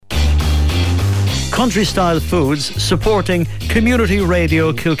Country Style Foods, supporting Community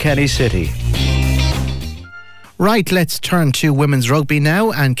Radio Kilkenny City. Right, let's turn to women's rugby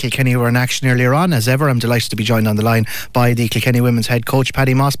now, and Kilkenny were in action earlier on. As ever, I'm delighted to be joined on the line by the Kilkenny women's head coach,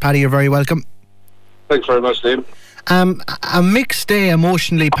 Paddy Moss. Paddy, you're very welcome. Thanks very much, Liam. A mixed day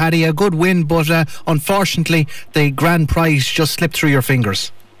emotionally, Paddy. A good win, but unfortunately the grand prize just slipped through your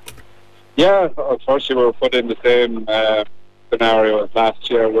fingers. Yeah, unfortunately we were put in the same scenario as last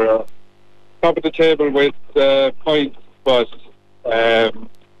year. We're top of the table with points, but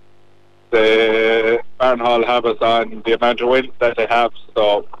the Barn Hall have us on the amount of wins that they have,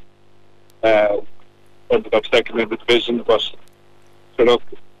 so ended up second in the division. But so look,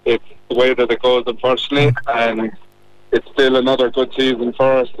 it's the way that it goes, unfortunately, and it's still another good season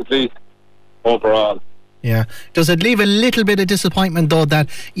for us, at least overall. Yeah. Does it leave a little bit of disappointment though that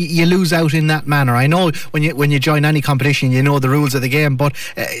you lose out in that manner? I know when you join any competition you know the rules of the game, but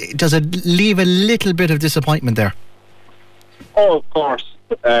does it leave a little bit of disappointment there? Oh, of course.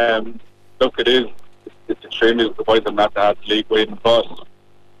 Look, it's extremely disappointing not to have the league win, but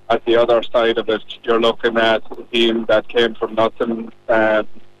at the other side of it, you're looking at a team that came from nothing at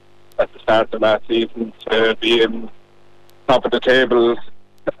the start of last season to be in top of the table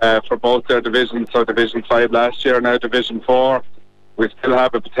for both their divisions. So Division 5 last year, now Division 4. We still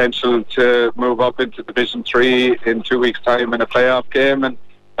have a potential to move up into Division 3 in 2 weeks' time in a playoff game, and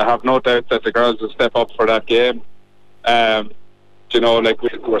I have no doubt that the girls will step up for that game.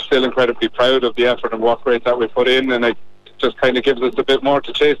 We're still incredibly proud of the effort and work rate that we put in, and it just kind of gives us a bit more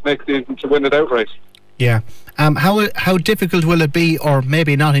to chase next season to win it outright. Yeah. How difficult will it be, or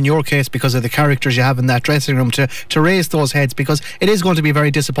maybe not in your case because of the characters you have in that dressing room, to raise those heads, because it is going to be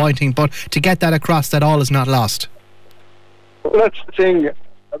very disappointing, but to get that across that all is not lost? Well, that's the thing.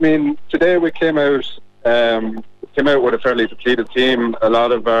 I mean, today we came out with a fairly depleted team. A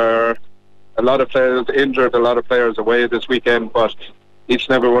lot of players injured, a lot of players away this weekend, but each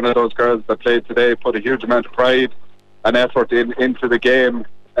and every one of those girls that played today put a huge amount of pride and effort into the game.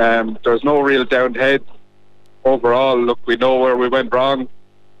 There's no real down head overall. Look, we know where we went wrong.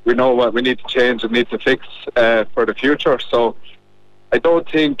 We know what we need to change and need to fix for the future. So I don't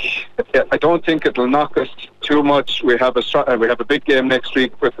think it'll knock us too much. We have a big game next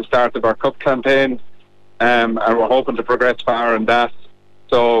week with the start of our cup campaign, and we're hoping to progress far in that.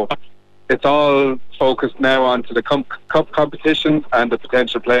 So it's all focused now onto the cup competition and the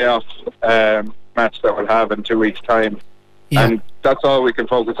potential playoff match that we'll have in 2 weeks' time. Yeah. And that's all we can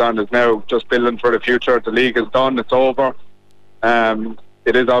focus on is now just building for the future. The league is done, it's over.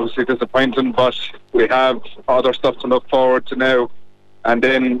 It is obviously disappointing, but we have other stuff to look forward to now, and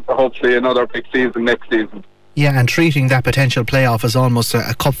then hopefully another big season next season. Yeah, and treating that potential playoff as almost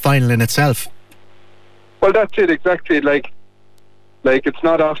a cup final in itself. Well, that's it, exactly. Like it's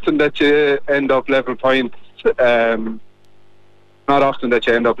not often that you end up level points. Not often that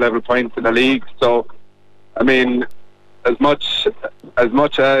you end up level points in a league. So, I mean, as much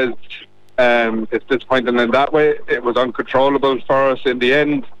as it's disappointing in that way, it was uncontrollable for us in the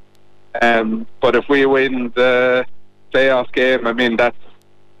end. But if we win the playoff game, I mean that's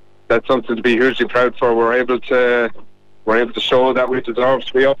something to be hugely proud for. We're able to show that we deserve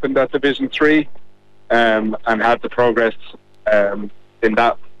to be up in that Division 3, and have the progress in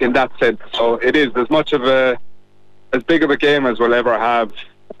that sense. So it is as big of a game as we'll ever have,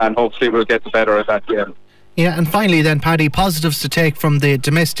 and hopefully we'll get the better at that game. Yeah, and finally then, Paddy, positives to take from the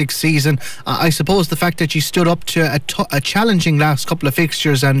domestic season. I suppose the fact that you stood up to a challenging last couple of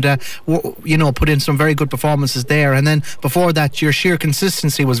fixtures and put in some very good performances there, and then before that your sheer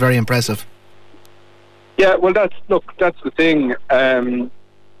consistency was very impressive. Yeah, well that's the thing.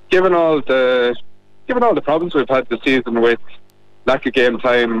 Given all the problems we've had this season with lack of game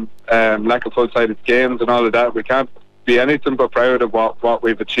time, lack of full-sided games and all of that, we can't be anything but proud of what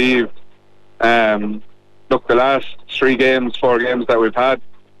we've achieved. Look, the last 4 games that we've had,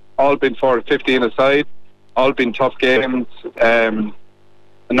 all been 4-15 aside, all been tough games. A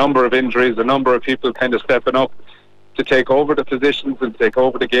number of injuries, a number of people kind of stepping up to take over the positions and take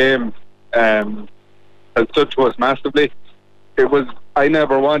over the game, has stood to us massively. I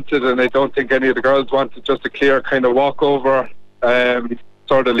never wanted, and I don't think any of the girls wanted, just a clear kind of walkover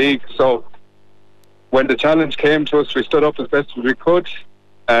sort of league. So when the challenge came to us, we stood up as best as we could.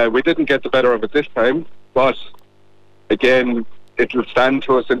 We didn't get the better of it this time, but again, it will stand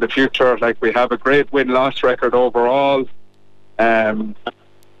to us in the future. Like, we have a great win-loss record overall, so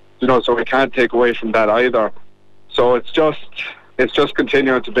we can't take away from that either. So it's just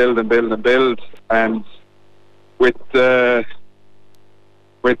continuing to build and build and build, and with the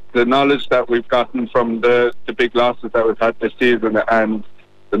knowledge that we've gotten from the big losses that we've had this season, and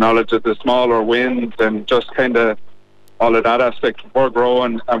the knowledge of the smaller wins and just kind of all of that aspect. We're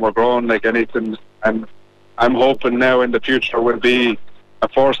growing and we're growing like anything, and I'm hoping now in the future we'll be a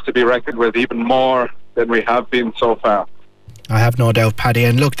force to be reckoned with even more than we have been so far. I have no doubt, Paddy.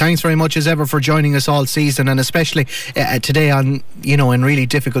 And look, thanks very much as ever for joining us all season, and especially today on, in really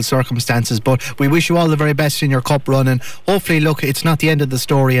difficult circumstances. But we wish you all the very best in your cup run, and hopefully, look, it's not the end of the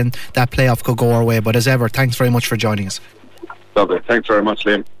story and that playoff could go our way. But as ever, thanks very much for joining us. Lovely. Thanks very much,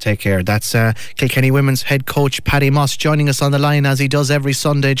 Liam. Take care. That's Kilkenny Women's head coach Paddy Moss joining us on the line as he does every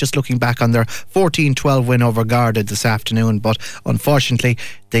Sunday, just looking back on their 14-12 win over Garda this afternoon. But unfortunately,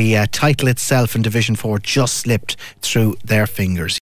 the title itself in Division 4 just slipped through their fingers.